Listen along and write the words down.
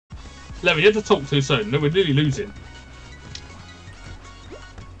Lemon, you have to talk too soon. No, we're nearly losing.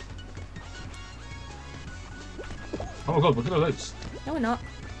 Oh my god, we're gonna lose. No, we're not.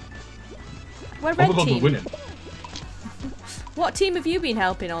 We're Oh red my god, team. we're winning. What team have you been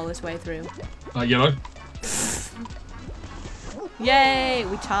helping all this way through? Yellow. Yay!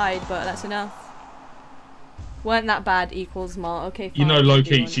 We tied, but that's enough. Weren't that bad equals more. Okay, fine. You know,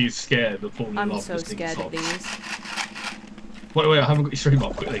 low-key, she's scared of falling in love. I'm so scared of these. Wait, I haven't got your stream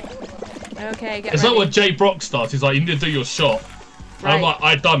up quickly. Okay, get It's ready. like what Jay Brock starts. He's like, you need to do your shot. Right. I'm like,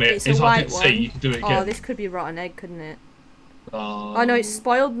 I've done it. It's It's a like, I white didn't one. see. You can do it again. Oh, this could be rotten egg, couldn't it? Oh no, it's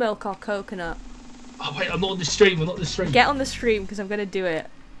spoiled milk or coconut. Oh wait, I'm not on the stream. I'm not on the stream. Get on the stream because I'm gonna do it.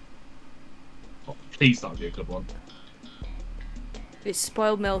 Oh, please don't be a good one. It's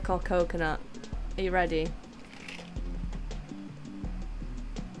spoiled milk or coconut. Are you ready?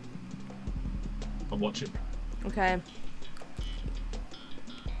 I'm watching. Okay.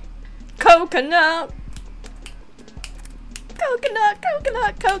 Coconut! Coconut,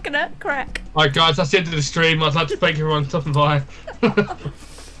 coconut, coconut, crack. Alright guys, that's the end of the stream. I'd like to thank everyone stopping by.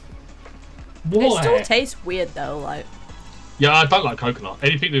 Why? It still tastes weird though, like. Yeah, I don't like coconut.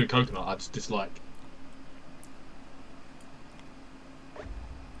 Anything to do with coconut, I just dislike.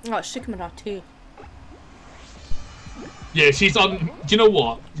 Oh, it's sticking with our teeth. Yeah, she's do you know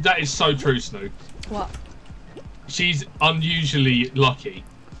what? That is so true, Snoop. What? She's unusually lucky.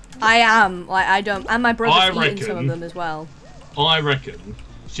 I am. Like, I don't. And my brother's eating reckon- some of them as well. I reckon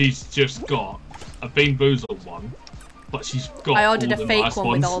she's just got a BeanBoozled one, but she's got. I ordered all a the fake nice one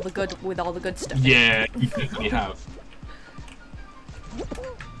ones. with all the good stuff. Yeah, you definitely have.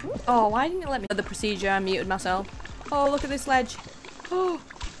 Oh, why didn't it let me? The procedure. I muted myself. Oh, look at this ledge. Oh.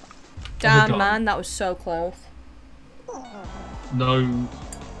 Damn, God. man, that was so close. No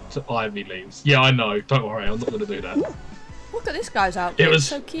to ivy leaves. Yeah, I know. Don't worry, I'm not going to do that. Look at this guy's outfit. It was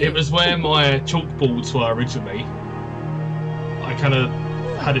so cute. it was where my chalkboards were originally. I kind of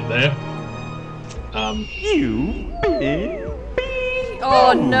had it there.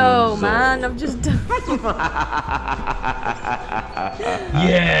 Oh no, man! I've just done.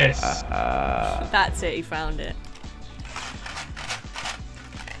 Yes. That's it. He found it.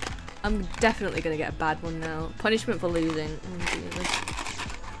 I'm definitely gonna get a bad one now. Punishment for losing. Oh, Jesus.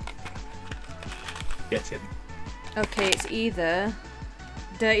 Get him. Okay, it's either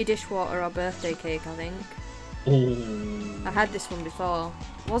dirty dishwater or birthday cake, I think. Oh. I had this one before.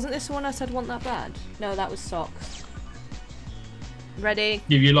 Wasn't this the one I said wasn't that bad? No, that was socks. Ready?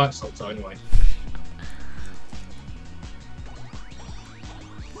 You like socks though, anyway.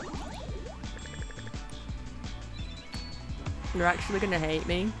 You're actually gonna hate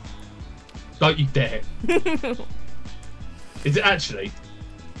me. Don't you dare. Is it actually?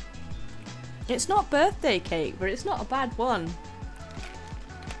 It's not birthday cake, but it's not a bad one.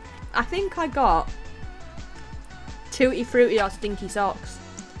 I think I got Tutti Frutti or Stinky Socks,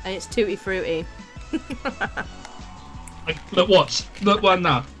 and it's Tutti Frutti. Look, watch. Look, one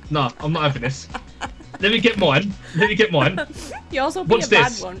now. No, I'm not having this. Let me get mine. Let me get mine. Yours will be Watch a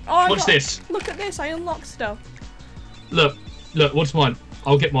this. bad one. Oh, Watch this. Look at this, I unlocked stuff. Look, watch mine.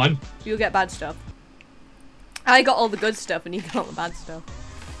 I'll get mine. You'll get bad stuff. I got all the good stuff and you got all the bad stuff.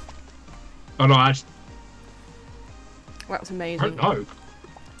 Oh no, I That's amazing. don't know. It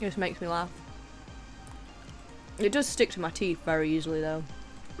just makes me laugh. It does stick to my teeth very easily though.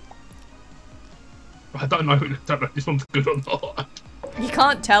 I don't know if this one's good or not. You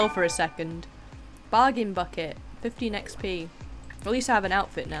can't tell for a second. Bargain bucket, 15 XP. At least I have an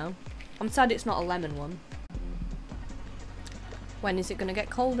outfit now. I'm sad it's not a lemon one. When is it gonna get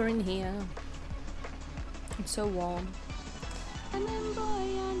colder in here? It's so warm. And then boy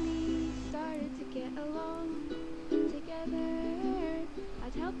and me started to get along together.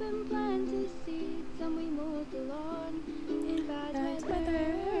 I'd help him plant his seeds and we mowed the lawn in bad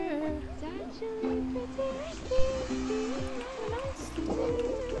weather. It's actually pretty risky. Nice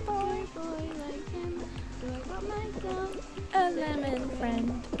boy like him. So I got myself A lemon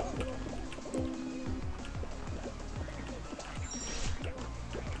friend.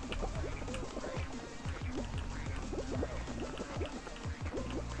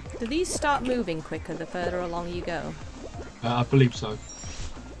 Do these start moving quicker the further along you go? I believe so.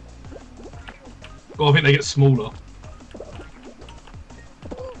 Well, I think they get smaller.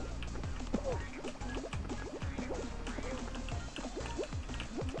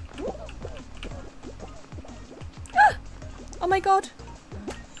 Oh my god!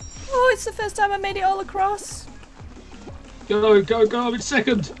 Oh, it's the first time I made it all across! Go, go, go! I'm in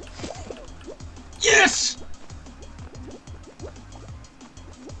second. Yes.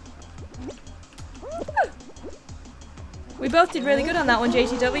 We both did really good on that one,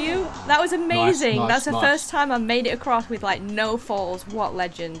 JTW. That was amazing. Nice, That's the nice. first time I made it across with like no falls. What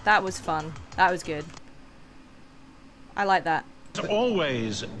legend. That was fun. That was good. I like that.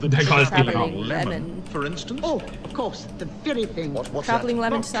 Always the That guy's travelling good. lemon, Lemon. for instance. Oh, of course, the very thing. What's Travelling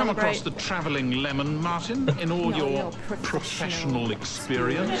lemon Not to come across celebrate. the travelling lemon, Martin, in all No, your your professional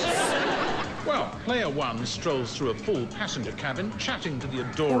experience. Well, player one strolls through a full passenger cabin, chatting to the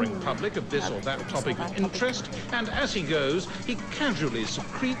adoring public of this or that topic of interest, and as he goes, he casually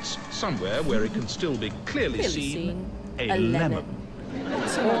secretes, somewhere where it can still be clearly seen, a lemon.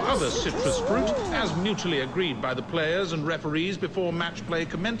 Or other citrus fruit, as mutually agreed by the players and referees before match play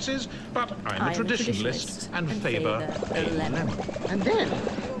commences, but I'm a traditionalist and favour a lemon. And then,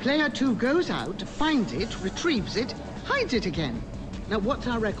 player 2 goes out, finds it, retrieves it, hides it again. Now, what's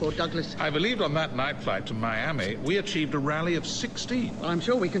our record, Douglas? I believed on that night flight to Miami, we achieved a rally of 16. Well, I'm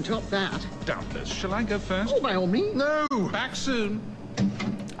sure we can top that. Doubtless. Shall I go first? Oh, by all means. No! Back soon.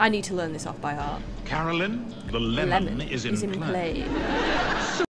 I need to learn this off by heart. Carolyn, the lemon, is in play.